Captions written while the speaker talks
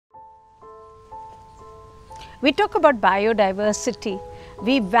We talk about biodiversity.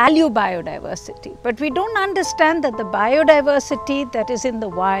 We value biodiversity, but we don't understand that the biodiversity that is in the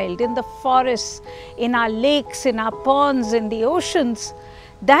wild, in the forests, in our lakes, in our ponds, in the oceans,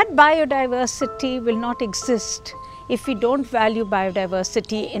 that biodiversity will not exist if we don't value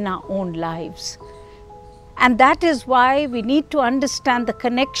biodiversity in our own lives. And that is why we need to understand the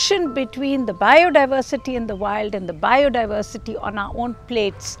connection between the biodiversity in the wild and the biodiversity on our own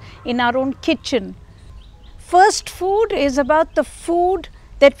plates, in our own kitchen. First food is about the food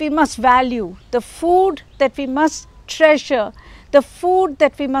that we must value, the food that we must treasure, the food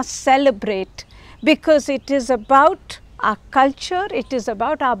that we must celebrate, because it is about our culture, it is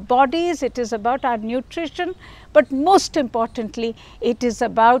about our bodies, it is about our nutrition, but most importantly, it is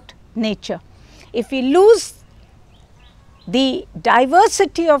about nature. If we lose the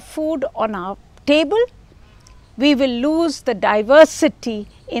diversity of food on our table, we will lose the diversity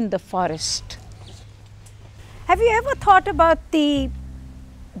in the forest. Have you ever thought about the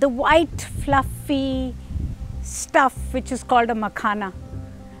white fluffy stuff which is called a makhana?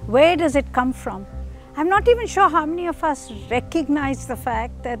 Where does it come from? I'm not even sure how many of us recognize the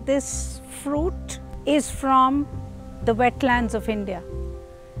fact that this fruit is from the wetlands of India.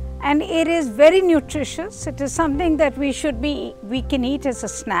 And it is very nutritious. It is something that we can eat as a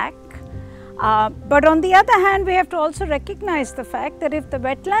snack. But on the other hand, we have to also recognize the fact that if the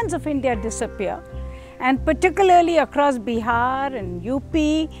wetlands of India disappear, and particularly across Bihar and UP,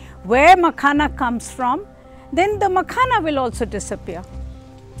 where makhana comes from, then the makhana will also disappear.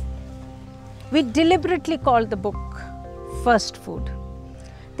 We deliberately called the book First Food.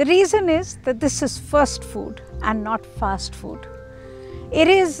 The reason is that this is first food and not fast food. It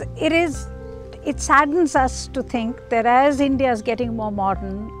saddens us to think that as India is getting more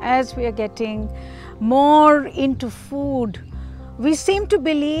modern, as we are getting more into food, we seem to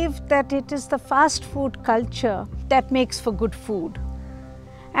believe that it is the fast food culture that makes for good food.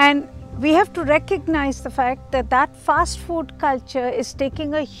 And we have to recognize the fact that that fast food culture is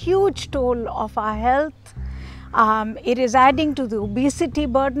taking a huge toll of our health. It is adding to the obesity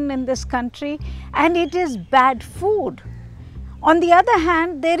burden in this country, and it is bad food. On the other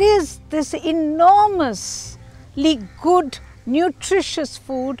hand, there is this enormously good, nutritious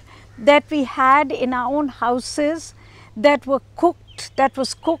food that we had in our own houses, that was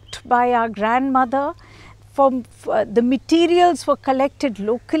cooked by our grandmother. The materials were collected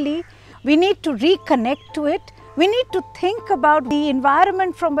locally. We need to reconnect to it. We need to think about the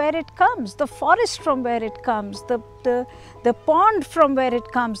environment from where it comes, the forest from where it comes, the pond from where it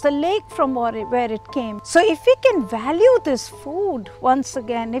comes, the lake from where it came. So if we can value this food once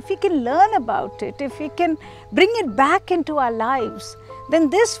again, if we can learn about it, if we can bring it back into our lives, then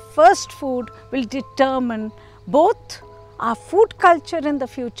this first food will determine both our food culture in the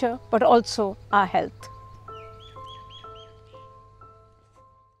future, but also our health.